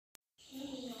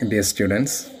Dear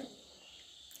students,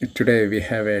 today we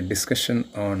have a discussion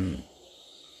on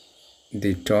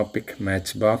the topic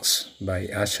Matchbox by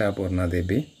Asha Purna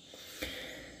Devi.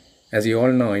 As you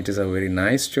all know, it is a very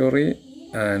nice story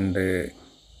and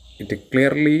it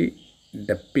clearly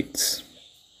depicts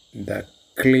the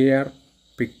clear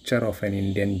picture of an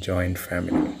Indian joint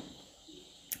family.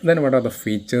 Then what are the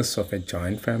features of a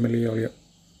joint family?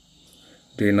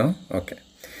 Do you know? Okay.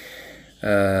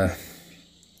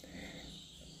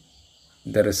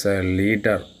 There is a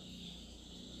leader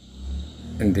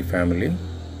in the family.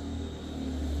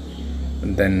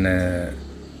 Then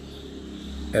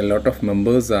a lot of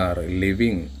members are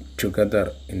living together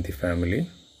in the family.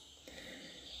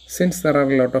 Since there are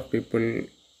a lot of people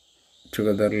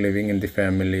together living in the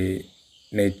family,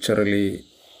 naturally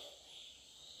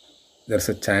there's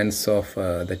a chance of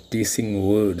the teasing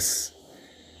words,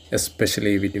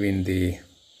 especially between the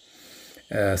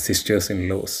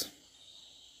sisters-in-laws.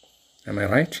 Am I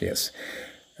right? Yes.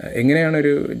 എങ്ങനെയാണ്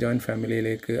ഒരു joint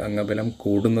ഫാമിലിയിലേക്ക് അംഗബലം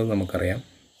കൂടുന്നത് നമുക്കറിയാം.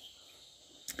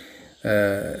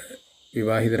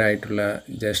 വിവാഹിതരായിട്ടുള്ള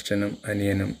ജ്യേഷ്ഠനും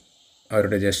അനിയനും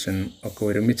അവരുടെ ജ്യേഷ്ഠനും ഒക്കെ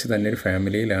ഒരുമിച്ച് തന്നെ ഒരു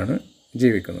ഫാമിലിയിലാണ്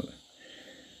ജീവിക്കുന്നത്.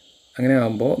 അങ്ങനെ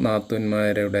ആകുമ്പോൾ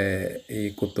നാത്തൂന്മാരുടെ ഈ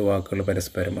കുത്തുവാക്കുകൾ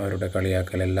പരസ്പരം അവരുടെ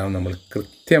കളിയാക്കലെല്ലാം നമ്മൾ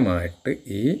കൃത്യമായിട്ട്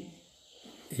ഈ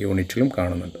യൂണിറ്റിലും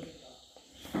കാണുന്നുണ്ട്.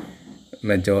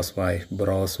 മെജോസ് വൈഫ്,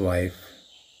 ബ്രോസ് വൈഫ്,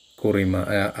 കുറിമ,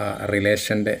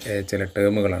 റിലേഷൻ്റെ ചില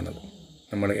ടേമുകളാണത്.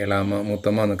 നമ്മൾ എളാമ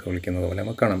മൂത്തമ്മ എന്നൊക്കെ വിളിക്കുന്നത് പോലെ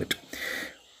നമുക്ക് കാണാൻ പറ്റും.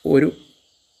 ഒരു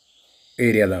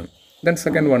ഏരിയ അതാണ്. ദെൻ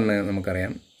സെക്കൻഡ് വൺ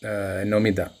നമുക്കറിയാം,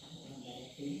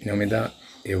 നൊമിത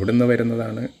എവിടുന്ന്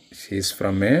വരുന്നതാണ്? She's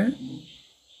from A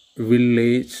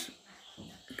village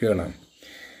ഗേളാണ്.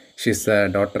 She's A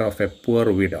daughter of A poor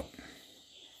widow.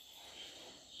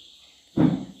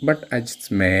 But Ajith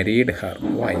married Har.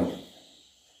 Y?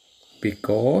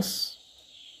 Because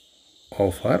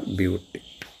of her beauty.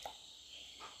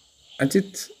 Ajit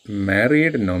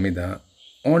married Nomitha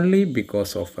only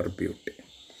because of her beauty.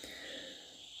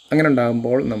 അങ്ങനെ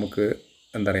ഉണ്ടാകുമ്പോൾ നമുക്ക്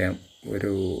എന്തറിയാം,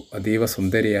 ഒരു അതീവ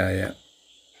സുന്ദരിയായ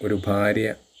ഒരു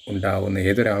ഭാര്യ ഉണ്ടാകുന്ന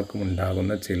ഏതൊരാൾക്കും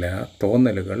ഉണ്ടാകുന്ന ചില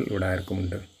തോന്നലുകൾ ഇവിടെ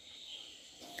ആർക്കുമുണ്ട്?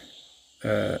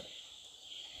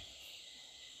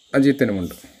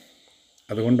 അജിത്തിനുമുണ്ട്.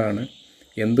 അതുകൊണ്ടാണ്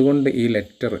എന്തുകൊണ്ട് ഈ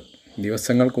ലെറ്റർ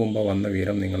ദിവസങ്ങൾക്ക് മുമ്പ് വന്ന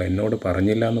വിവരം നിങ്ങൾ എന്നോട്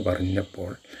പറഞ്ഞില്ല എന്ന്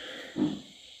പറഞ്ഞപ്പോൾ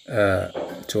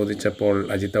ചോദിച്ചപ്പോൾ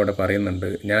അജിത്ത് അവിടെ പറയുന്നുണ്ട്,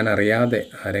 ഞാൻ അറിയാതെ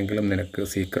ആരെങ്കിലും നിനക്ക്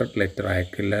സീക്രട്ട് ലെറ്റർ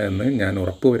അയക്കില്ല എന്ന് ഞാൻ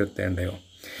ഉറപ്പ് വരുത്തേണ്ടയോ?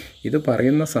 ഇത്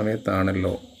പറയുന്ന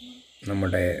സമയത്താണല്ലോ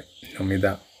നമ്മുടെ നമിത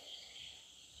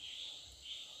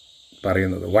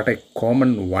പറയുന്നത്, what A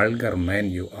common vulgar man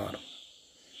you are,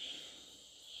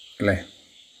 അല്ലേ?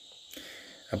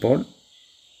 അപ്പോൾ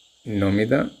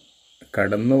നമിത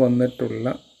കടന്നു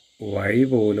വന്നിട്ടുള്ള വഴി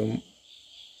പോലും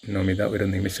നമിത ഒരു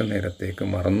നിമിഷ നേരത്തേക്ക്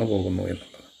മറന്നു പോകുന്നു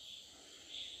എന്നുള്ളത്.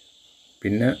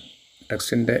 പിന്നെ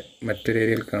ടെക്സ്റ്റിൻ്റെ മറ്റൊരു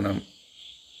ഏരിയയിൽ കാണാം,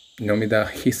 നമിത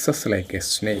ഹിസ്സസ് ലൈക്ക് എ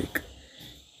സ്നേക്ക്.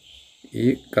 ഈ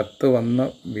കത്ത് വന്ന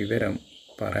വിവരം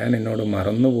പറയാൻ എന്നോട്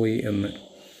മറന്നുപോയി എന്ന്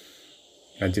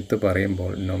അജിത്ത്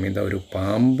പറയുമ്പോൾ നമിത ഒരു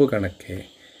പാമ്പ് കണക്കെ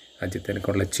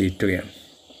അജിത്തിനെക്കുള്ള ചീറ്റുകയാണ്.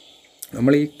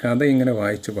 നമ്മൾ ഈ കഥ ഇങ്ങനെ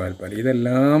വായിച്ചു പോയാൽ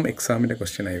ഇതെല്ലാം എക്സാമിൻ്റെ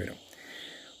ക്വസ്റ്റ്യനായി വരും.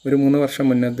 ഒരു 3 വർഷം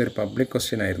മുന്നത്തെ ഒരു പബ്ലിക്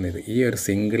ക്വസ്റ്റ്യൻ ആയിരുന്നു ഇത്. ഈ ഒരു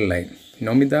single line,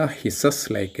 Nomita ഹിസസ്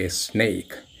like A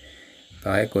snake.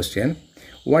 താഴെ question,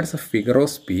 what is A figure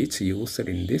of speech used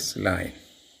in this line?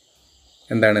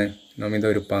 എന്താണ്? നൊമിത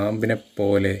ഒരു പാമ്പിനെ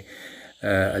പോലെ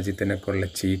അജിത്തിനെക്കുള്ള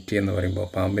ചീറ്റി എന്ന് പറയുമ്പോൾ,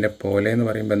 പാമ്പിനെ പോലെ എന്ന്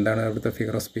പറയുമ്പോൾ എന്താണ് അവിടുത്തെ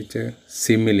ഫിഗർ ഓഫ് സ്പീച്ച്?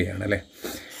 സിമിലിയാണ്, അല്ലേ?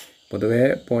 പൊതുവേ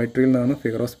പോയട്രിയിൽ നിന്നാണ്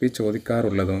ഫിഗർ ഓഫ് സ്പീച്ച്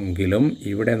ചോദിക്കാറുള്ളതെങ്കിലും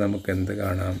ഇവിടെ നമുക്ക് എന്ത്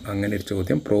കാണാം? അങ്ങനെ ഒരു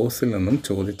ചോദ്യം പ്രോസിൽ നിന്നും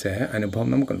ചോദിച്ച അനുഭവം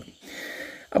നമുക്കുണ്ട്.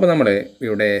 അപ്പോൾ നമ്മൾ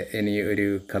ഇവിടെ ഇനി ഒരു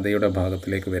കഥയുടെ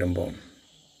ഭാഗത്തിലേക്ക് വരുമ്പോൾ,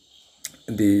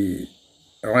 the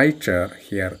writer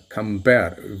here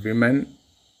compare women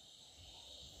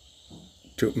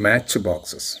to match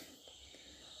boxes.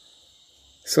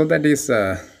 So that is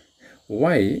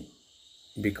Y?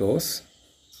 Because,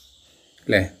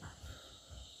 അല്ലേ,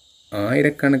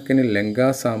 ആയിരക്കണക്കിന് ലങ്കാ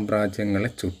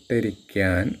സാമ്രാജ്യങ്ങളെ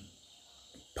ചുട്ടരിക്കാൻ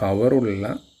പവറുള്ള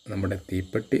നമ്മുടെ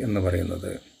തീപ്പെട്ടി എന്ന്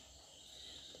പറയുന്നത്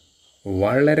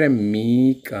വളരെ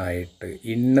മീക്കായിട്ട്,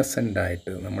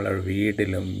 ഇന്നസെൻ്റായിട്ട് നമ്മളെ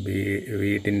വീട്ടിലും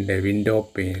വീടിൻ്റെ വിൻഡോ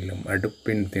പെയിനിലും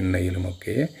അടുപ്പിൻ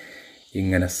തിണ്ണയിലുമൊക്കെ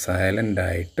ഇങ്ങനെ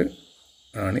സൈലൻ്റായിട്ട്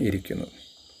ആണ് ഇരിക്കുന്നത്.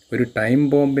 ഒരു ടൈം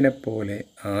ബോംബിനെ പോലെ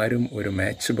ആരും ഒരു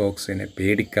മാച്ച് ബോക്സിനെ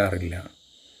പേടിക്കാറില്ല.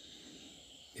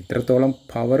 ഇത്രത്തോളം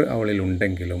പവർ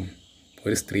അവളിലുണ്ടെങ്കിലും,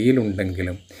 ഒരു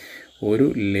സ്ത്രീയിലുണ്ടെങ്കിലും, ഒരു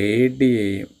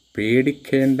ലേഡിയെയും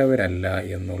പേടിക്കേണ്ടവരല്ല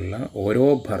എന്നുള്ള ഓരോ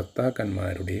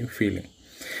ഭർത്താക്കന്മാരുടെയും ഫീലിംഗ്.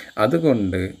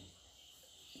 അതുകൊണ്ട്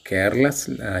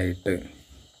കെയർലെസ് ആയിട്ട്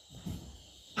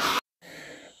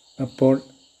അപ്പോൾ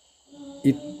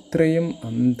ഇത്രയും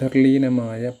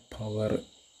അന്തർലീനമായ പവർ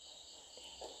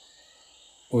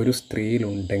ഒരു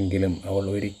സ്ത്രീയിലുണ്ടെങ്കിലും അവൾ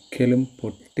ഒരിക്കലും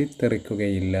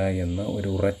പൊട്ടിത്തെറിക്കുകയില്ല എന്ന ഒരു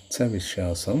ഉറച്ച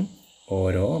വിശ്വാസം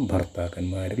ഓരോ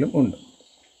ഭർത്താക്കന്മാരിലും ഉണ്ട്.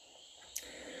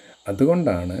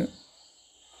 അതുകൊണ്ടാണ്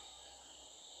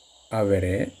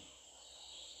അവരെ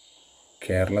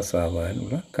കെയർലെസ്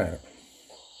ആവാനുള്ള കാരണം.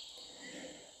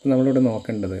 നമ്മളിവിടെ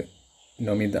നോക്കേണ്ടത്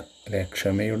നൊമിത അല്ലെ,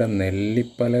 ക്ഷമയുടെ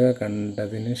നെല്ലിപ്പലക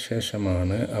കണ്ടതിന്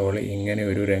ശേഷമാണ് അവൾ ഇങ്ങനെ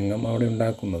ഒരു രംഗം അവിടെ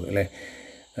ഉണ്ടാക്കുന്നത് അല്ലേ.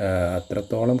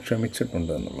 അത്രത്തോളം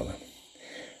ക്ഷമിച്ചിട്ടുണ്ട് എന്നുള്ളതാണ്.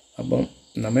 അപ്പം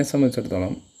നമ്മെ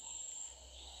സംബന്ധിച്ചിടത്തോളം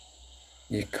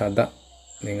ഈ കഥ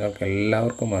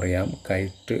നിങ്ങൾക്കെല്ലാവർക്കും അറിയാം.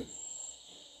 കൈറ്റ്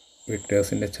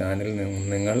വിക്ടേഴ്സിൻ്റെ ചാനലിൽ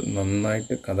നിങ്ങൾ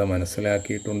നന്നായിട്ട് കഥ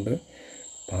മനസ്സിലാക്കിയിട്ടുണ്ട്,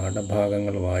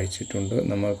 പാഠഭാഗങ്ങൾ വായിച്ചിട്ടുണ്ട്.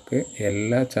 നമുക്ക്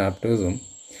എല്ലാ ചാപ്റ്റേഴ്സും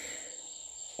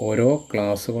ഓരോ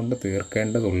ക്ലാസ് കൊണ്ട്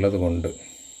തീർക്കേണ്ടതുള്ളത് കൊണ്ട്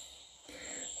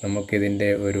നമുക്കിതിൻ്റെ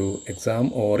ഒരു എക്സാം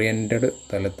ഓറിയൻറ്റഡ്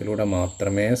തലത്തിലൂടെ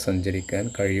മാത്രമേ സഞ്ചരിക്കാൻ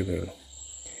കഴിയുകയുള്ളൂ.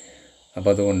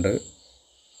 അപ്പോൾ അതുകൊണ്ട്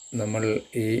നമ്മൾ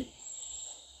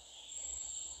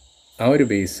ആ ഒരു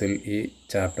ബേസിൽ ഈ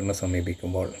ചാപ്റ്ററിനെ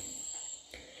സമീപിക്കുമ്പോൾ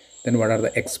then what are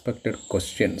the expected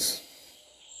questions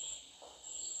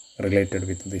related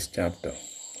with this chapter?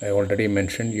 I already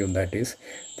mentioned you, that is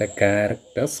the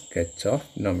character sketch of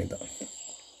Nomitha.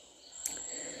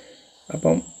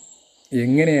 അപ്പം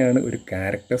എങ്ങനെയാണ് ഒരു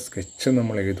ക്യാരക്ടർ സ്കെച്ച്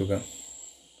നമ്മൾ എഴുതുക?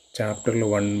 ചാപ്റ്ററിൽ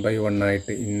 1 by 1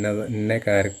 ആയിട്ട് ഇന്ന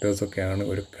ക്യാരക്ടേഴ്സൊക്കെയാണ്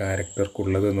ഒരു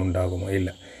ക്യാരക്ടർക്കുള്ളത് എന്നുണ്ടാകുമോ?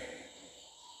 ഇല്ല.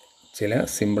 ചില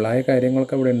സിമ്പിളായ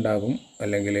കാര്യങ്ങളൊക്കെ അവിടെ ഉണ്ടാകും,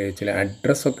 അല്ലെങ്കിൽ ചില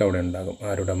അഡ്രസ്സൊക്കെ അവിടെ ഉണ്ടാകും.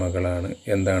 ആരുടെ മകളാണ്,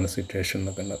 എന്താണ് സിറ്റുവേഷൻ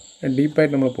എന്നൊക്കെ ഉണ്ടാകും.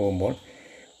 ഡീപ്പായിട്ട് നമ്മൾ പോകുമ്പോൾ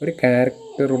ഒരു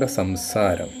ക്യാരക്ടറുടെ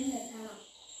സംസാരം,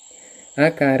 ആ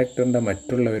ക്യാരക്ടറിൻ്റെ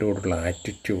മറ്റുള്ളവരോടുള്ള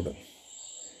ആറ്റിറ്റ്യൂഡ്,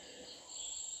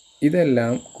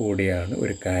 ഇതെല്ലാം കൂടിയാണ്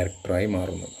ഒരു ക്യാരക്ടറായി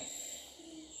മാറുന്നത്.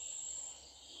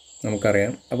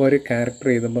 നമുക്കറിയാം. അപ്പോൾ ഒരു ക്യാരക്ടർ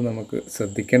എഴുതുമ്പോൾ നമുക്ക്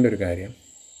ശ്രദ്ധിക്കേണ്ട ഒരു കാര്യം,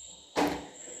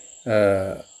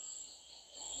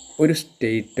 ഒരു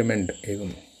സ്റ്റേറ്റ്മെൻറ്റ്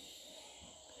എഴുതുന്നു,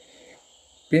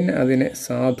 പിന്നെ അതിനെ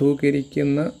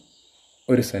സാധൂകരിക്കുന്ന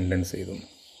ഒരു സെൻറ്റൻസ് എഴുതുന്നു,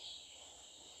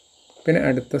 പിന്നെ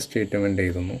അടുത്ത സ്റ്റേറ്റ്മെൻറ്റ്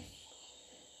എഴുതുന്നു,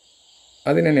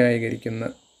 അതിനെ ന്യായീകരിക്കുന്ന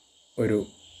ഒരു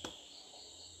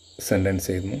സെൻറ്റൻസ്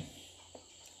എഴുതുന്നു.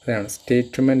 അതാണ്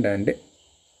സ്റ്റേറ്റ്മെൻറ്റ് ആൻഡ്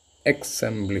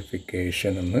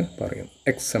എക്സംപ്ലിഫിക്കേഷൻ എന്ന് പറയുന്നത്.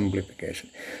 എക്സംപ്ലിഫിക്കേഷൻ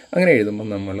അങ്ങനെ എഴുതുമ്പോൾ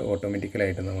നമ്മൾ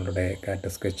ഓട്ടോമാറ്റിക്കലായിട്ട് നമ്മളുടെ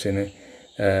ക്യാരക്ടർ സ്കെച്ചിന്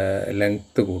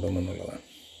ലെങ്ത്ത് കൂടുമെന്നുള്ളതാണ്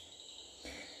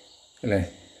അല്ലേ.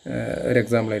 ഒരു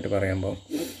എക്സാമ്പിളായിട്ട് പറയുമ്പോൾ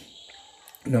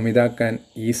Nomita can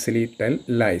easily tell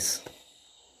lies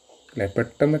അല്ലേ.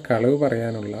 പെട്ടെന്ന് കളവ്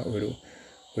പറയാനുള്ള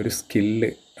ഒരു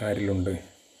സ്കില്ല് ആരിലുണ്ട്?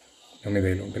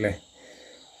 നൊമിതയിലുണ്ട് അല്ലേ.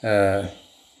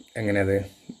 എങ്ങനെ അത്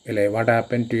അല്ലേ? What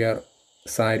happen to your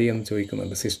sari എന്ന്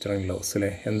ചോദിക്കുന്നുണ്ട് സിസ്റ്റർ ഇൻ ലോസ്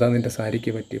അല്ലേ. എന്താ നിൻ്റെ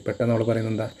സാരിക്ക് പറ്റി? പെട്ടെന്ന് അവൾ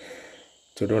പറയുന്നത് എന്താ?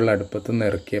 ചുടുവെള്ളം അടുപ്പത്ത് നിന്ന്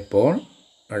ഇറക്കിയപ്പോൾ,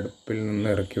 അടുപ്പിൽ നിന്ന്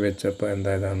ഇറക്കി വെച്ചപ്പോൾ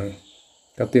എന്തായതാണ്?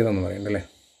 കത്തിയതെന്ന് പറയുന്നുണ്ടല്ലേ.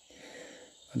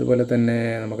 അതുപോലെ തന്നെ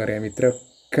നമുക്കറിയാം,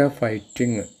 ഇത്രയൊക്കെ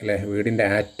ഫൈറ്റിങ് അല്ലേ, വീടിൻ്റെ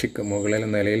ആറ്റിക് മുകളിൽ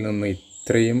നിലയിൽ നിന്ന്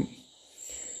ഇത്രയും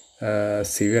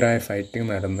സിവിയറായ ഫൈറ്റിംഗ്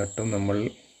നടന്നിട്ടും നമ്മൾ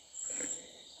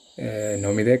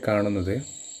നൊമിതയെ കാണുന്നത്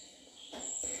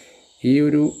ഈ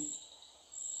ഒരു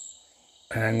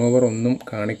ഹാങ് ഓവർ ഒന്നും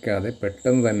കാണിക്കാതെ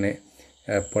പെട്ടെന്ന് തന്നെ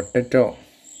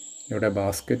പൊട്ടറ്റോയുടെ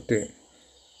ബാസ്ക്കറ്റ്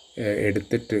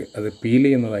എടുത്തിട്ട് അത് പീൽ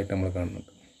ചെയ്യുന്നതായിട്ട് നമ്മൾ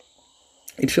കാണുന്നുണ്ട്.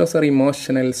 It shows our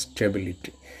emotional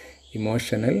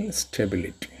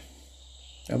stability.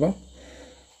 അപ്പോൾ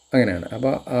അങ്ങനെയാണ്.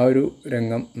 അപ്പോൾ ആ ഒരു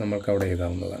രംഗം നമ്മൾക്ക് അവിടെ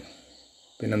എഴുതാവുന്നതാണ്.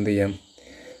 പിന്നെ എന്ത് ചെയ്യാം?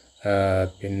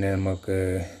 പിന്നെ നമുക്ക്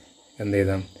എന്ത്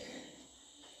എഴുതാം?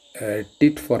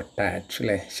 ടിറ്റ് ഫോർ ടാറ്റ്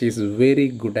അല്ലേ. She is very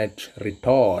good at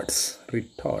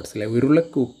റിട്ടോർട്സ് അല്ലേ.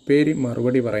 ഉരുളക്ക് ഉപ്പേരി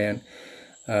മറുപടി പറയാൻ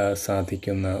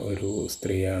സാധിക്കുന്ന ഒരു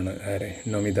സ്ത്രീയാണ്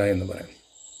നൊമിത എന്ന് പറയാം.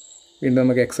 വീണ്ടും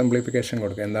നമുക്ക് എക്സംപ്ലിഫിക്കേഷൻ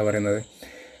കൊടുക്കാം. എന്താ പറയുന്നത്?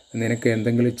 നിനക്ക്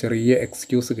എന്തെങ്കിലും ചെറിയ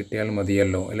എക്സ്ക്യൂസ് കിട്ടിയാൽ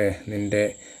മതിയല്ലോ അല്ലേ, നിൻ്റെ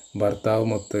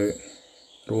ഭർത്താവുമൊത്ത്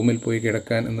റൂമിൽ പോയി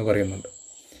കിടക്കാൻ എന്ന് പറയുന്നുണ്ട്.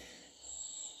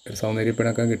 ഒരു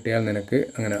സൗന്ദര്യപ്പിണക്കം കിട്ടിയാൽ നിനക്ക്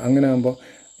അങ്ങനെ ആകുമ്പോൾ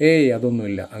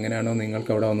അതൊന്നുമില്ല, അങ്ങനെയാണോ,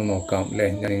 നിങ്ങൾക്ക് അവിടെ വന്ന് നോക്കാം അല്ലേ,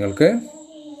 ഞാൻ നിങ്ങൾക്ക്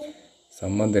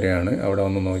സമ്മതരാണ്, അവിടെ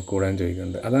വന്ന് നോക്കിക്കൂടാൻ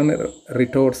ചോദിക്കുന്നുണ്ട്. അതാണ്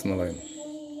റിട്ടോർട്സ് എന്ന് പറയുന്നത്.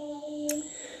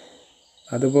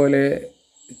 അതുപോലെ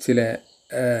ചില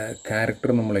ക്യാരക്ടർ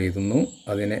നമ്മൾ എഴുതുന്നു,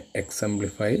 അതിനെ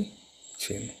എക്സംപ്ലിഫൈ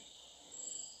ചെയ്യുന്നു.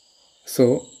 സോ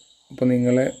ഇപ്പോൾ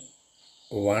നിങ്ങൾ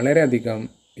വളരെയധികം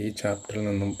ഈ ചാപ്റ്ററിൽ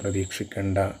നിന്നും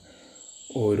പ്രതീക്ഷിക്കേണ്ട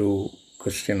ഒരു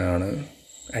ക്വസ്റ്റ്യനാണ്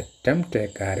attempt A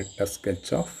character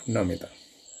sketch of Nomita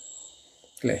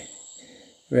അല്ലേ.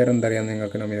 വേറെന്തറിയാം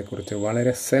നിങ്ങൾക്ക് നൊമിതയെക്കുറിച്ച്?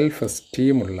 വളരെ സെൽഫ്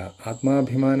എസ്റ്റീമുള്ള,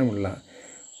 ആത്മാഭിമാനമുള്ള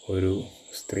ഒരു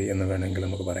സ്ത്രീ എന്ന് വേണമെങ്കിൽ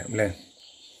നമുക്ക് പറയാം അല്ലേ.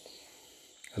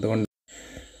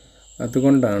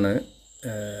 അതുകൊണ്ടാണ്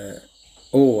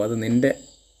ഓ അത് നിൻ്റെ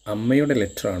അമ്മയുടെ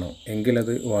ലെറ്ററാണോ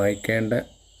എങ്കിലത് വായിക്കേണ്ട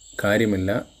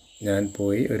കാര്യമില്ല, ഞാൻ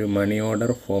പോയി ഒരു മണി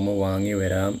ഓർഡർ ഫോം വാങ്ങി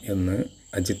വരാം എന്ന്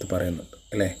അജിത്ത് പറയുന്നുണ്ട്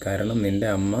അല്ലേ. കാരണം നിൻ്റെ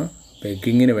അമ്മ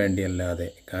ബെഗ്ഗിങ്ങിന് വേണ്ടിയല്ലാതെ,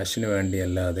 കാശിന്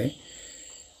വേണ്ടിയല്ലാതെ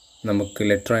നമുക്ക്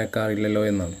ലെറ്റർ അയക്കാറില്ലല്ലോ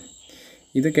എന്നാണ്.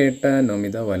 ഇത് കേട്ട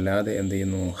നൊമിത വല്ലാതെ എന്ത്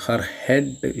ചെയ്യുന്നു, ഹർ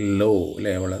ഹെഡ് ലോ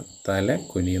അല്ലേ, അവൾ തല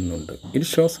കുനിയുന്നുണ്ട്. It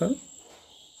shows Har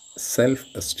self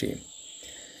esteem.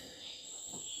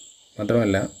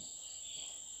 മാത്രമല്ല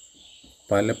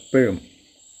പലപ്പോഴും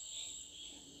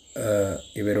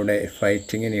ഇവരുടെ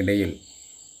ഫൈറ്റിങ്ങിനിടയിൽ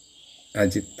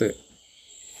അജിത്ത്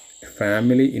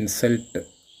ഫാമിലി ഇൻസൾട്ട്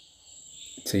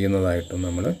ചെയ്യുന്നതായിട്ടും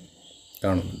നമ്മൾ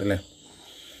കാണുന്നുണ്ട് അല്ലേ.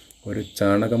 ഒരു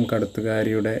ചാണകം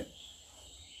കടത്തുകാരിയുടെ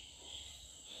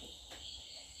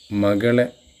മകളെ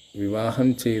വിവാഹം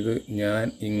ചെയ്ത് ഞാൻ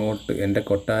ഇങ്ങോട്ട് എൻ്റെ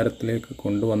കൊട്ടാരത്തിലേക്ക്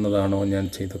കൊണ്ടുവന്നതാണോ ഞാൻ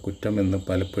ചെയ്ത കുറ്റമെന്ന്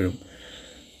പലപ്പോഴും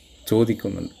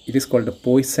ചോദിക്കുന്നുണ്ട്. It is called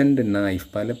poisoned knife.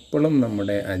 പലപ്പോഴും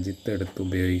നമ്മുടെ അജിത്ത് എടുത്ത്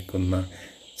ഉപയോഗിക്കുന്ന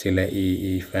ചില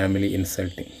ഈ ഫാമിലി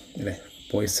ഇൻസൾട്ടിങ് അല്ലേ,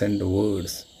 പോയ്സൺഡ്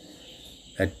വേർഡ്സ്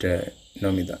അറ്റ്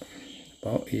നൊമിത.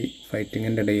 അപ്പോൾ ഈ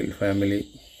ഫൈറ്റിങ്ങിൻ്റെ ഇടയിൽ, ഫാമിലി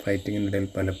ഫൈറ്റിങ്ങിൻ്റെ ഇടയിൽ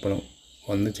പലപ്പോഴും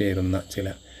വന്നു ചേരുന്ന ചില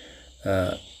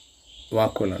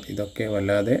വാക്കുകളാണ്. ഇതൊക്കെ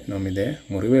വല്ലാതെ നൊമിതയെ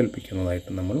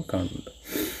മുറിവേൽപ്പിക്കുന്നതായിട്ട് നമ്മൾ കാണുന്നുണ്ട്.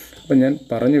 അപ്പം ഞാൻ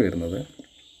പറഞ്ഞു വരുന്നത്,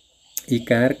 ഈ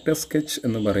ക്യാരക്ടർ സ്കെച്ച്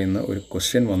എന്ന് പറയുന്ന ഒരു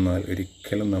ക്വസ്റ്റ്യൻ വന്നാൽ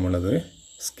ഒരിക്കലും നമ്മളത്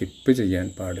സ്കിപ്പ് ചെയ്യാൻ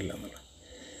പാടില്ല എന്നുള്ളത്.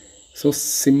 So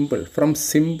simple, from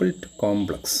simple to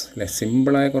complex അല്ലേ.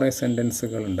 സിമ്പിളായ കുറേ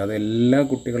സെൻറ്റൻസുകളുണ്ട്, അത് എല്ലാ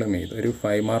കുട്ടികളും എഴുതും. ഒരു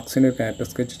 5 മാർക്സിന് ഒരു ക്യാരക്ടർ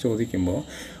സ്കെച്ച് ചോദിക്കുമ്പോൾ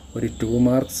ഒരു 2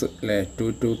 മാർക്സ് അല്ലേ, 2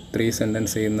 to 3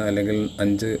 സെൻറ്റൻസ് ചെയ്യുന്ന അല്ലെങ്കിൽ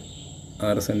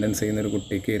 5-6 സെൻറ്റൻസ് ചെയ്യുന്ന ഒരു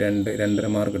കുട്ടിക്ക്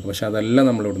 2-2.5 മാർക്ക് കിട്ടും. പക്ഷേ അതല്ല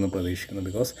നമ്മളിവിടുന്ന് പ്രതീക്ഷിക്കുന്നത്.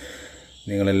 ബിക്കോസ്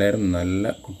നിങ്ങളെല്ലാവരും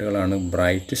നല്ല കുട്ടികളാണ്,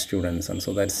 ബ്രൈറ്റ് സ്റ്റുഡൻസ് ആണ്.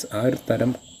 സോ ദാറ്റ്സ് ആ ഒരു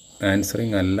തരം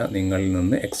ആൻസറിങ് അല്ല നിങ്ങളിൽ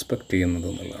നിന്ന് എക്സ്പെക്റ്റ് ചെയ്യുന്നത്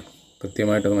എന്നുള്ളതാണ്.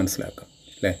 കൃത്യമായിട്ടത് മനസ്സിലാക്കാം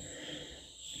അല്ലേ.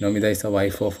 Nomita is A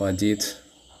wife of Ajith.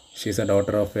 She is A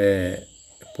daughter of A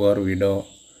poor widow.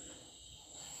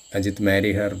 Ajith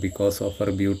Mari Har because of her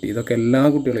beauty. ഇതൊക്കെ എല്ലാ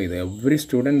കുട്ടികളും ഇത് every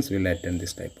students will attend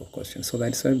this type of question. So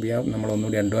that's we have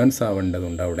നമ്മളൊന്നുകൂടി advance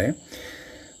ആവേണ്ടതുണ്ട് അവിടെ.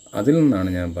 അതിൽ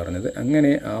നിന്നാണ് ഞാൻ പറഞ്ഞത്.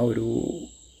 അങ്ങനെ ആ ഒരു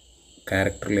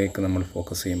ക്യാരക്ടറിലേക്ക് നമ്മൾ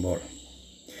ഫോക്കസ് ചെയ്യുമ്പോൾ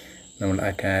നമ്മൾ ആ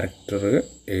ക്യാരക്ടർ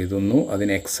എഴുതുന്നു,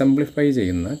 അതിനെ എക്സംപ്ലിഫൈ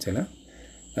ചെയ്യുന്ന ചില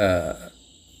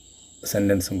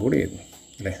സെൻറ്റൻസും കൂടി എഴുതുന്നു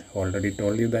അല്ലേ. Already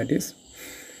told you that is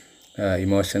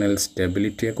emotional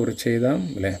സ്റ്റെബിലിറ്റിയെക്കുറിച്ച് എഴുതാം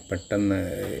അല്ലേ. പെട്ടെന്ന്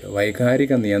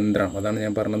വൈകാരിക നിയന്ത്രണം, അതാണ്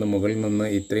ഞാൻ പറഞ്ഞത്. മുകളിൽ നിന്ന്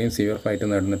ഇത്രയും സിവിയർ ഫൈറ്റ്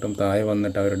നടന്നിട്ടും താഴെ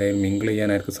വന്നിട്ട് അവരുടെ മിങ്കിൾ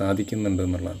ചെയ്യാൻ അവർക്ക് സാധിക്കുന്നുണ്ട്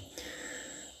എന്നുള്ളതാണ്.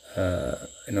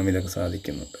 നൊമിതക്ക്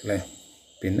സാധിക്കുന്നുണ്ട് അല്ലേ.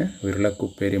 പിന്നെ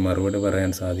ഉരുളക്കുപ്പേരി മറുപടി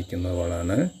പറയാൻ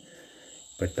സാധിക്കുന്നവളാണ്.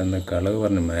 പെട്ടെന്ന് കളവ്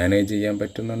പറഞ്ഞ് മാനേജ് ചെയ്യാൻ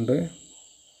പറ്റുന്നുണ്ട്.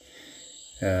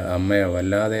 അമ്മയെ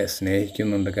വല്ലാതെ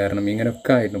സ്നേഹിക്കുന്നുണ്ട്. കാരണം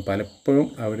ഇങ്ങനെയൊക്കെ ആയിട്ടും പലപ്പോഴും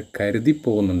അവർ കരുതി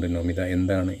പോകുന്നുണ്ട് നൊമിത.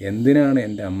 എന്തിനാണ്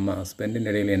എൻ്റെ അമ്മ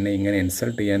ഹസ്ബൻഡിൻ്റെ ഇടയിൽ എന്നെ ഇങ്ങനെ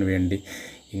ഇൻസൾട്ട് ചെയ്യാൻ വേണ്ടി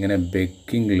ഇങ്ങനെ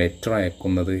ബെഗ്ഗിങ് ലെറ്റർ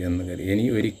അയക്കുന്നത് എന്ന് കരുതി. ഇനി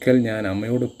ഒരിക്കൽ ഞാൻ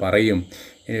അമ്മയോട് പറയും,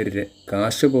 ഇനി ഒരു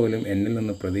കാശ് പോലും എന്നിൽ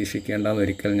നിന്ന് പ്രതീക്ഷിക്കേണ്ടെന്ന്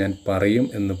ഒരിക്കൽ ഞാൻ പറയും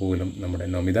എന്ന് പോലും നമ്മുടെ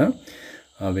നൊമിത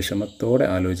ആ വിഷമത്തോടെ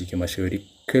ആലോചിക്കും. പക്ഷെ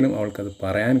ഒരിക്കലും അവൾക്കത്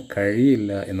പറയാൻ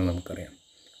കഴിയില്ല എന്ന് നമുക്കറിയാം.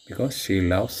 because she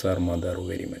loves her mother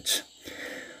very much.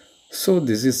 So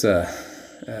this is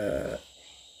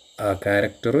ആ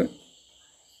ക്യാരക്ടർ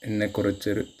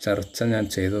എന്നെക്കുറിച്ചൊരു ചർച്ച ഞാൻ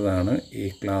ചെയ്തതാണ്. ഈ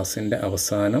ക്ലാസ്സിൻ്റെ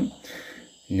അവസാനം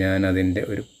ഞാനതിൻ്റെ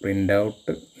ഒരു പ്രിൻ്റ്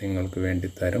ഔട്ട് നിങ്ങൾക്ക് വേണ്ടി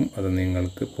തരും. അത്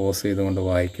നിങ്ങൾക്ക് പോസ് ചെയ്തുകൊണ്ട്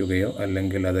വായിക്കുകയോ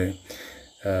അല്ലെങ്കിൽ അത്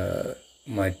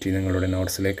മാറ്റി നിങ്ങളുടെ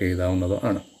നോട്ട്സിലേക്ക് എഴുതാവുന്നതോ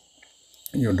ആണ്.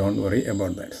 You don't worry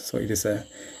about that. So it is a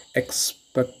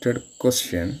expected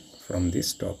question from this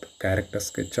topic, character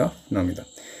sketch of Nomitha.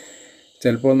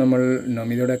 ചിലപ്പോൾ നമ്മൾ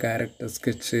നൊമിതയുടെ ക്യാരക്ടർ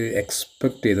സ്കെച്ച്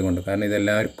എക്സ്പെക്റ്റ് ചെയ്തുകൊണ്ട്, കാരണം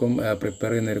ഇതെല്ലാവർക്കും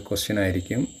പ്രിപ്പയർ ചെയ്യുന്നൊരു ക്വസ്റ്റ്യൻ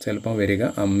ആയിരിക്കും, ചിലപ്പോൾ വരിക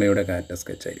അമ്മയുടെ ക്യാരക്ടർ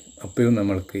സ്കെച്ച് ആയിരിക്കും. അപ്പോഴും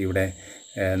നമ്മൾക്ക് ഇവിടെ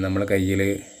നമ്മളെ കയ്യിൽ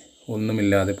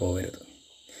ഒന്നുമില്ലാതെ പോകരുത്.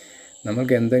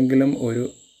 നമ്മൾക്ക് എന്തെങ്കിലും ഒരു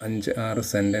 5-6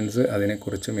 സെൻറ്റൻസ്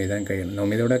അതിനെക്കുറിച്ചും എഴുതാൻ കഴിയണം.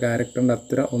 നൊമിതയുടെ ക്യാരക്ടറിൻ്റെ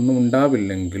അത്ര ഒന്നും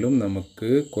ഉണ്ടാവില്ലെങ്കിലും നമുക്ക്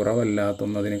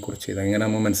കുറവല്ലാത്തൊന്നും അതിനെക്കുറിച്ച് എഴുതാം. എങ്ങനെ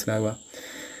നമ്മൾ മനസ്സിലാവുക?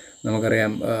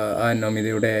 നമുക്കറിയാം, ആ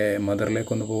നൊമിതയുടെ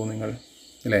മദറിലേക്കൊന്ന് പോകും നിങ്ങൾ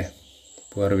അല്ലേ.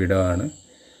 പുവർ വിഡോ ആണ്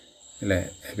അല്ലേ.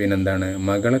 പിന്നെന്താണ്,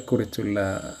 മകളെക്കുറിച്ചുള്ള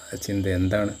ചിന്ത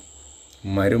എന്താണ്,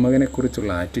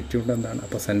 മരുമകനെക്കുറിച്ചുള്ള ആറ്റിറ്റ്യൂഡ് എന്താണ്.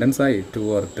 അപ്പോൾ സെൻറ്റൻസായി 2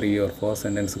 or 3 or 4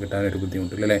 സെൻറ്റൻസ് കിട്ടാനൊരു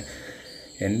ബുദ്ധിമുട്ടില്ല അല്ലേ.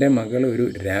 എൻ്റെ മകൾ ഒരു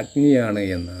രാജ്ഞിയാണ്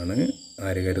എന്നാണ്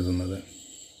ആര് കരുതുന്നത്?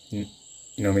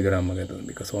 നൊമിതയുടെ അമ്മ കരുതുന്നത്.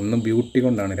 ബിക്കോസ് ഒന്ന് ബ്യൂട്ടി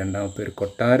കൊണ്ടാണ്, രണ്ടാമത്തെ ഒരു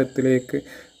കൊട്ടാരത്തിലേക്ക്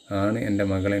ആണ് എൻ്റെ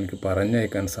മകളെ എനിക്ക്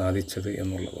പറഞ്ഞയക്കാൻ സാധിച്ചത്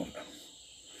എന്നുള്ളതുകൊണ്ടാണ്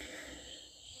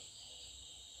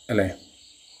അല്ലേ.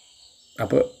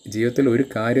 അപ്പോൾ ജീവിതത്തിൽ ഒരു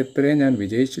കാര്യത്തിലേ ഞാൻ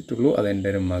വിജയിച്ചിട്ടുള്ളൂ, അതെൻ്റെ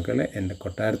ഒരു മകളെ എൻ്റെ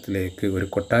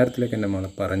കൊട്ടാരത്തിലേക്ക് എൻ്റെ മകളെ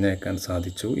പറഞ്ഞയക്കാൻ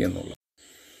സാധിച്ചു എന്നുള്ളത്.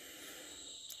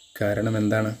 കാരണം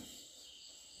എന്താണ്?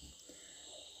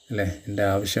 അല്ലേ, എൻ്റെ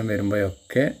ആവശ്യം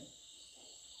വരുമ്പോഴൊക്കെ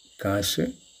കാശ്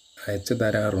അയച്ചു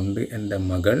തരാറുണ്ട് എൻ്റെ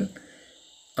മകൾ.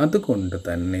 അതുകൊണ്ട്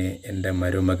തന്നെ എൻ്റെ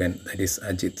മരുമകൻ, that is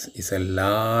Ajith, is A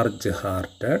large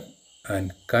hearted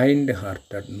and kind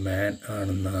hearted മാൻ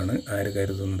ആണെന്നാണ് ആര്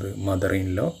കരുതുന്നത്? മദർ ഇൻ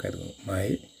ലോ കരുതുന്നു. My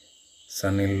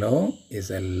son in law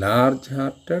is A large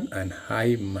hearted and high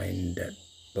minded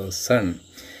person.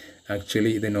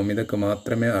 Actually ഇത് നൊമിതക്ക്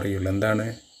മാത്രമേ അറിയുള്ളൂ. എന്താണ്?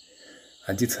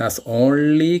 അജിത് ഹാസ്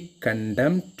ഓൺലി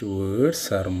കണ്ടം towards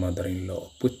her mother in law.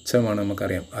 പുച്ഛമാണ്,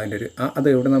 നമുക്കറിയാം. അതിൻ്റെ ഒരു അത്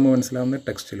എവിടെ നമ്മൾ മനസ്സിലാവുന്ന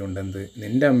ടെക്സ്റ്റിലുണ്ട്. എന്ത്?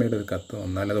 നിൻ്റെ അമ്മയുടെ ഒരു കത്ത്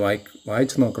വന്നാൽ അത്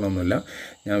വായിച്ച് നോക്കണമെന്നില്ല,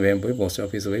 ഞാൻ വേഗം പോയി പോസ്റ്റ്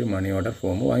ഓഫീസ് പോയി മണി ഓർഡർ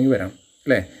ഫോം വാങ്ങി വരാം,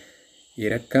 അല്ലേ?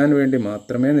 ഇരക്കാൻ വേണ്ടി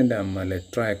മാത്രമേ നിൻ്റെ അമ്മ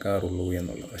ലെറ്റർ അയക്കാറുള്ളൂ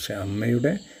എന്നുള്ളത്. പക്ഷേ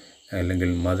അമ്മയുടെ അല്ലെങ്കിൽ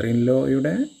മദർ ഇൻ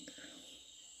ലോയുടെ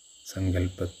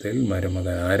സങ്കല്പത്തിൽ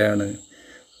മരുമകൻ ആരാണ്?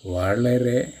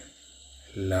 വളരെ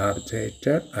large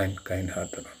hated and kind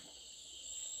hearted.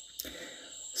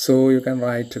 So you can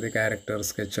write the character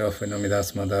sketch of Nomitha's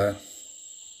mother.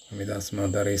 Nomitha's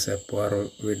mother is a poor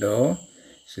widow.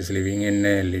 She's living in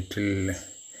a little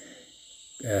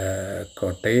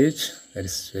cottage that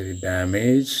is very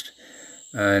damaged,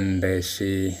 and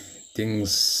she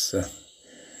thinks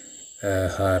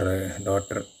her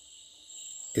daughter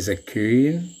is a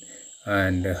queen,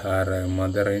 and her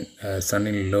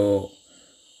son-in-law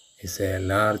is a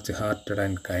large-hearted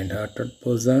and kind-hearted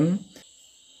person.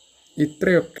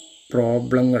 ഇത്രയൊക്കെ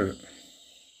പ്രോബ്ലങ്ങൾ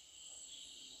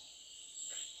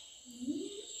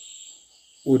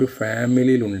ഒരു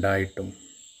ഫാമിലിയിലുണ്ടായിട്ടും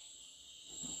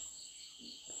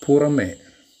പുറമെ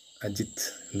അജിത്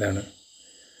എന്താണ്?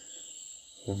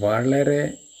 വളരെ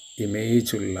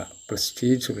ഇമേജുള്ള,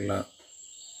 പ്രസ്റ്റീജുള്ള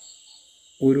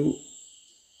ഒരു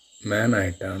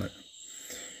മാനായിട്ടാണ്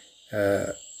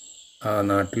ആ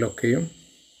നാട്ടിലൊക്കെയും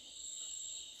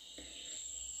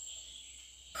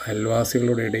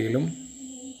അയൽവാസികളുടെ ഇടയിലും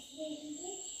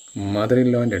mother in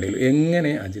ലോൻ്റെ ഇടയിലും.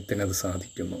 എങ്ങനെ അജിത്തിനത്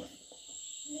സാധിക്കുന്നു?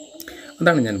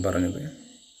 അതാണ് ഞാൻ പറഞ്ഞത്.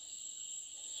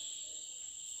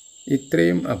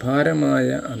 ഇത്രയും അപാരമായ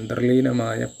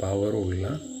അന്തർലീനമായ പവറുള്ള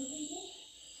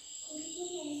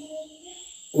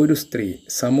ഒരു സ്ത്രീ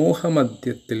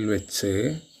സമൂഹമധ്യത്തിൽ വെച്ച്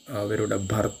അവരുടെ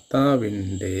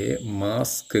ഭർത്താവിൻ്റെ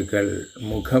മാസ്കുകൾ,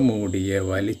 മുഖമൂടിയെ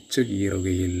വലിച്ചു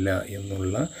കീറുകയില്ല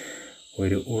എന്നുള്ള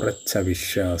ഒരു ഉറച്ച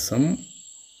വിശ്വാസം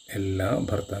എല്ലാ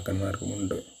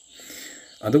ഭർത്താക്കന്മാർക്കുമുണ്ട്.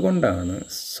 അതുകൊണ്ടാണ്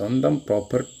സ്വന്തം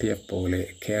പ്രോപ്പർട്ടിയെപ്പോലെ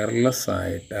കെയർലെസ്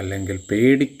ആയിട്ട് അല്ലെങ്കിൽ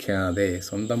പേടിക്കാതെ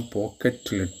സ്വന്തം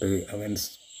പോക്കറ്റിലിട്ട് അവൻ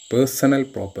പേഴ്സണൽ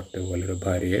പ്രോപ്പർട്ടി പോലൊരു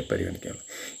ഭാര്യയെ പരിഗണിക്കുകയാണ്.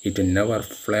 It never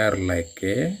flare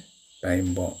like A time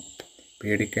bomb.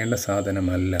 പേടിക്കേണ്ട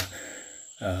സാധനമല്ല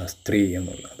സ്ത്രീ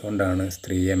എന്നുള്ളത്. അതുകൊണ്ടാണ്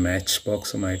സ്ത്രീയെ മാച്ച്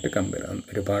ബോക്സുമായിട്ട് കമ്പയർ ചെയ്യുന്നത്.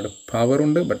 ഒരുപാട്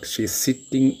പവറുണ്ട്, but she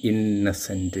sitting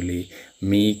ഇന്നസെൻ്റ്ലി,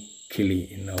 മീക്ക്ലി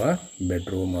in our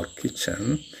bedroom or kitchen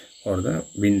or the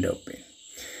window pane.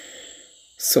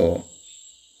 So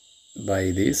by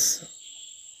this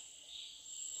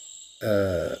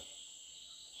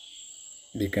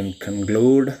we can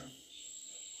conclude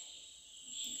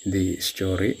the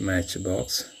story Matchbox.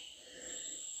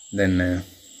 Then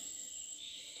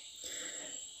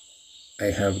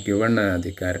I have given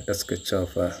the character sketch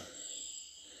of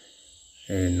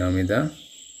Nomitha,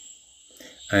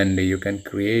 and you can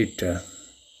create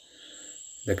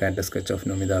the character sketch of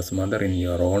Nomitha's mother in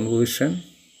your own version.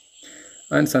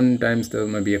 And sometimes there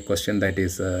may be a question, that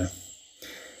is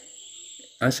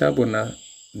Ashapurna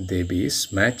Devi's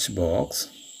Matchbox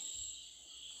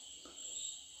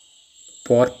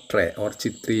portray or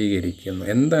ചിത്രീകരിക്കുന്നു.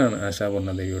 എന്താണ്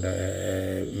ആശാപൂർണ ദേവിയുടെ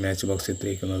match box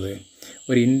ചിത്രീകരിക്കുന്നത്?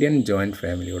 ഒരു Indian joint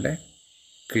ഫാമിലിയുടെ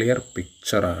clear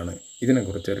പിക്ചറാണ്.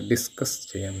 ഇതിനെക്കുറിച്ച് discuss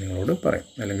ചെയ്യാൻ നിങ്ങളോട് പറയും,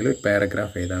 അല്ലെങ്കിൽ ഒരു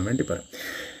പാരഗ്രാഫ് എഴുതാൻ വേണ്ടി പറയും.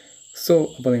 സോ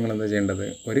അപ്പോൾ നിങ്ങളെന്താ ചെയ്യേണ്ടത്?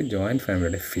 ഒരു ജോയിൻറ്റ്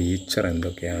ഫാമിലിയുടെ ഫീച്ചർ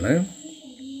എന്തൊക്കെയാണ്,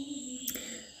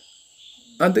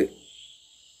 അത്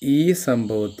ഈ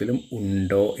സംഭവത്തിലും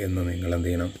ഉണ്ടോ എന്ന് നിങ്ങൾ എന്ത്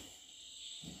ചെയ്യണം?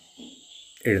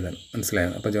 എഴുതണം.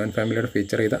 മനസ്സിലായോ? അപ്പോൾ ജോയിൻറ്റ് ഫാമിലിയുടെ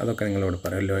ഫീച്ചർ ചെയ്താൽ അതൊക്കെ നിങ്ങളോട്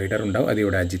പറയാം. ലോയിഡർ ഉണ്ടാവും, അത്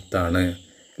ഇവിടെ അജിത്താണ്,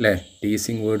 അല്ലേ?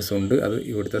 ടീസിങ് വേർഡ്സ് ഉണ്ട്, അത്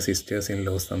ഇവിടുത്തെ സിസ്റ്റേഴ്സ് ഇൻ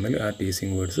ലോസ് തമ്മിൽ ആ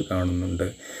ടീസിങ് വേർഡ്സ് കാണുന്നുണ്ട്.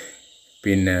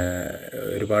 പിന്നെ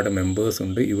ഒരുപാട് മെമ്പേഴ്സ്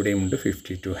ഉണ്ട്, ഇവിടെയുമുണ്ട്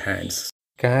 52 hands.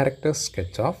 Character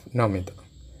sketch of Nomitha.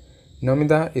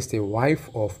 Nomitha is the wife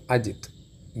of Ajit.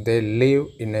 They live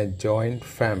in a joint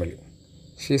family.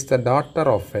 She is the daughter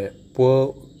of a poor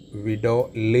widow,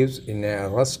 lives in a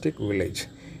rustic village.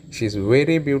 She is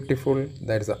very beautiful.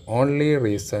 That is the only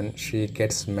reason she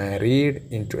gets married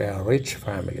into a rich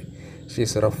family. She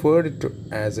is referred to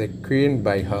as a queen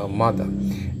by her mother.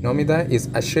 Nomitha is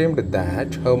ashamed that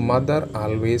her mother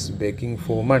always begging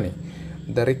for money.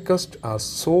 The requests are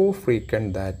so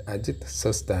frequent that Ajit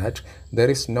says that there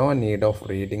is no need of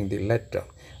reading the letter.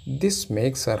 This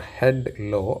makes her head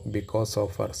low because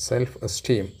of her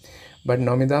self-esteem. But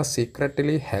Nomitha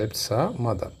secretly helps her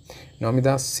mother.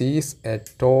 Nomitha sees a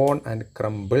torn and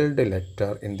crumbled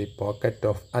letter in the pocket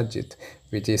of Ajit,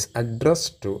 which is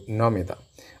addressed to Nomitha.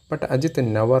 But Ajit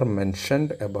never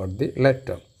mentioned about the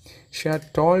letter. She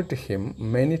had told him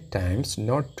many times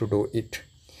not to do it.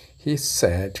 He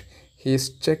said he is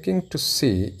checking to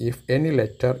see if any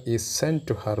letter is sent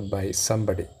to her by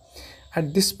somebody.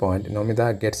 At this point,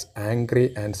 Nomitha gets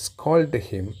angry and scolds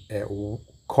him a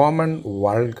common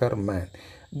vulgar man.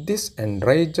 This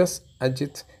enrages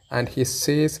Ajit and he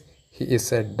says he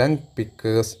is a dung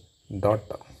picker's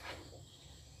daughter.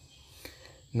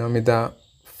 Nomitha,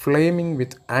 flaming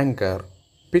with anger,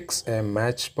 picks a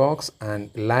matchbox and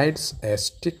lights a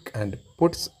stick and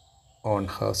puts on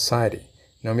her sari.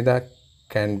 Nomitha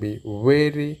can be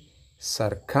very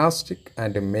sarcastic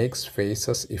and makes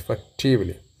faces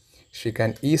effectively. She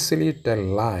can easily tell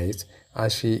lies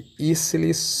as she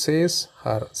easily says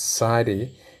her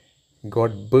sari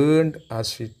got burned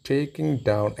as she taking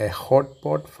down a hot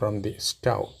pot from the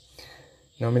stove.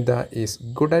 Nomitha is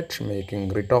good at making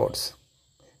retorts.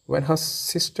 When her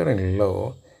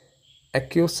sister-in-law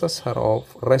accuses her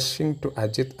of rushing to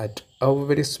Ajit at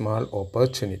every small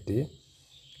opportunity,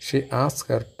 she asks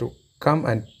her to come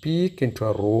and peek into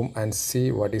her room and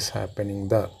see what is happening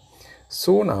there.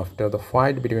 Soon after the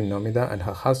fight between Nomitha and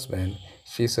her husband,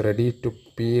 she is ready to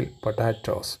peel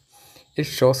potatoes. It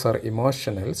shows her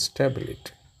emotional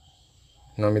stability.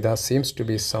 Nomitha seems to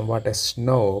be somewhat a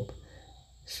snob.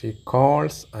 She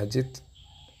calls Ajit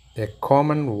a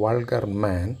common vulgar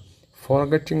man,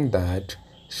 forgetting that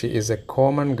she is a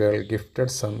common girl gifted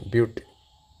some beauty.